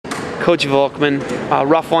Coach Volkmann,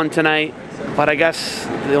 rough one tonight, but I guess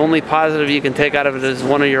the only positive you can take out of it is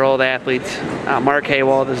one of your old athletes, Mark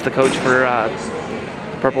Haywald, is the coach for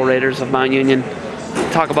Purple Raiders of Mount Union.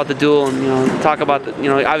 Talk about the duel, and talk about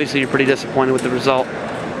the, obviously you're pretty disappointed with the result,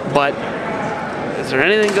 but is there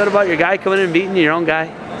anything good about your guy coming in and beating your own guy?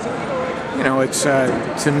 It's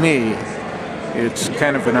to me, it's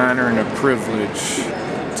kind of an honor and a privilege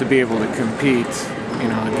to be able to compete,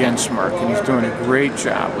 against Mark, and he's doing a great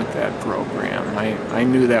job with that program. I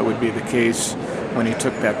knew that would be the case when he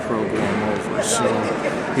took that program over.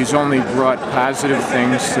 So he's only brought positive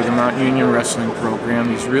things to the Mount Union Wrestling program.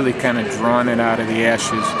 He's really kind of drawn it out of the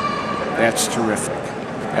ashes. That's terrific.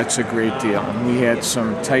 That's a great deal. And we had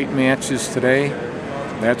some tight matches today.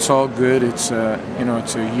 That's all good. It's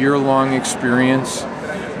it's a year-long experience.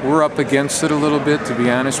 We're up against it a little bit, to be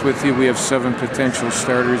honest with you. We have 7 potential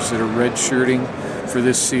starters that are redshirting for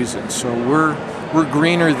this season. So we're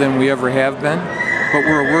greener than we ever have been, but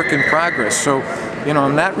we're a work in progress. So,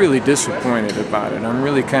 I'm not really disappointed about it. I'm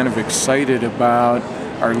really kind of excited about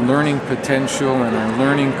our learning potential and our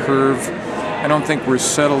learning curve. I don't think we're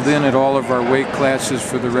settled in at all of our weight classes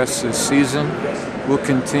for the rest of the season. We'll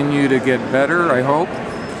continue to get better, I hope,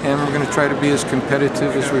 and we're going to try to be as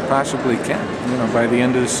competitive as we possibly can, by the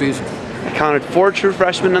end of the season. I counted 4 true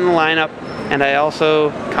freshmen in the lineup, and I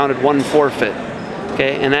also counted 1 forfeit.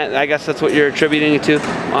 Okay, and I guess that's what you're attributing it to.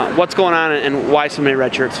 What's going on, and why so many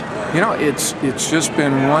red shirts? It's just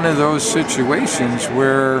been one of those situations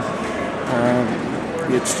where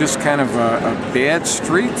it's just kind of a bad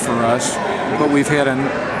streak for us. But we've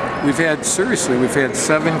had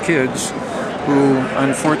 7 kids who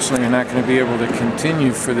unfortunately are not going to be able to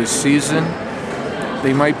continue for this season.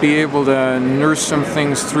 They might be able to nurse some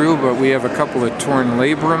things through, but we have a couple of torn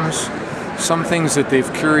labrums, some things that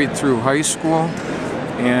they've carried through high school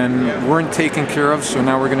and weren't taken care of, so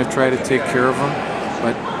now we're going to try to take care of them.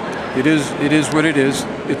 But it is what it is.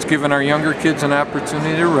 It's given our younger kids an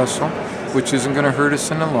opportunity to wrestle, which isn't going to hurt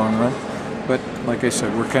us in the long run. But like I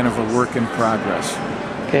said, we're kind of a work in progress.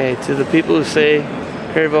 Okay, to the people who say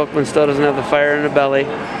Harry Volkmann still doesn't have the fire in the belly,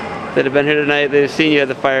 that have been here tonight, they've seen you have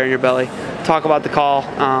the fire in your belly. Talk about the call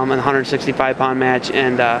in the 165-pound match,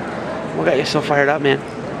 and what got you so fired up, man?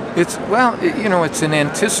 It's an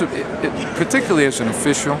particularly as an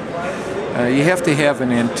official, you have to have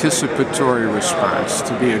an anticipatory response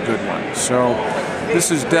to be a good one. So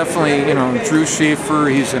this is definitely, Drew Schaefer,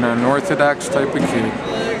 he's an unorthodox type of kid.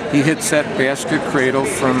 He hits that basket cradle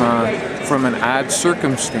from an odd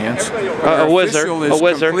circumstance. A wizard.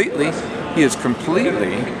 He is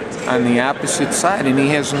completely on the opposite side, and he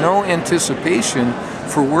has no anticipation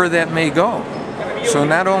for where that may go. So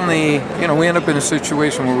not only, we end up in a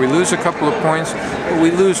situation where we lose a couple of points, but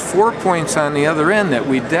we lose 4 points on the other end that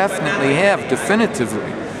we definitely have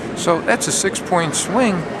definitively. So that's a 6-point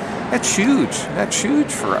swing. That's huge. That's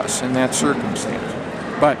huge for us in that circumstance.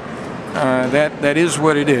 But that is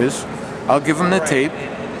what it is. I'll give him the tape.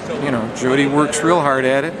 Jody works real hard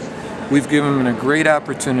at it. We've given him a great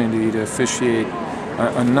opportunity to officiate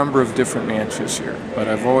a number of different matches here. But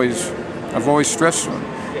I've always stressed to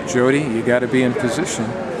him, Jody, you got to be in position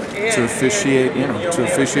to officiate, to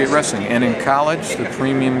officiate wrestling. And in college, the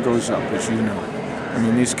premium goes up, as you know. I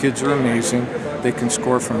mean, these kids are amazing. They can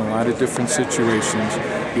score from a lot of different situations.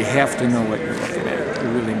 You have to know what you're looking at. You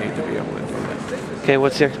really need to be able to do that. Okay,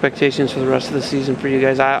 what's the expectations for the rest of the season for you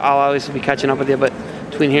guys? I'll obviously be catching up with you, but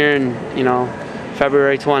between here and,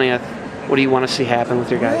 February 20th, what do you want to see happen with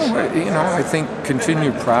your guys? Well, I think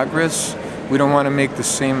continued progress. We don't want to make the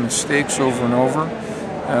same mistakes over and over.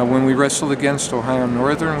 When we wrestled against Ohio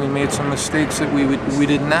Northern, we made some mistakes that we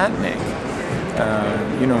did not make,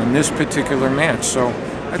 in this particular match. So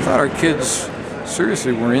I thought our kids,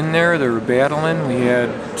 seriously, were in there. They were battling. We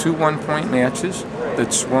had 2 one-point matches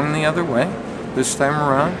that swung the other way this time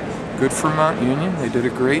around. Good for Mount Union. They did a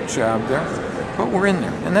great job there. But we're in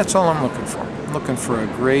there, and that's all I'm looking for. I'm looking for a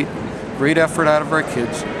great effort out of our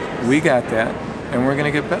kids. We got that, and we're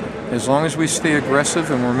going to get better. As long as we stay aggressive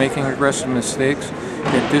and we're making aggressive mistakes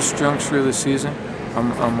at this juncture of the season,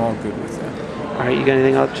 I'm all good with that. All right, you got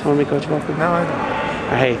anything else for me, Coach Volkmann? No, I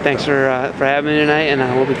don't. Hey, thanks for having me tonight, and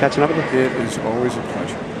we'll be catching up with you. It is always a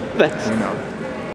pleasure. Thanks.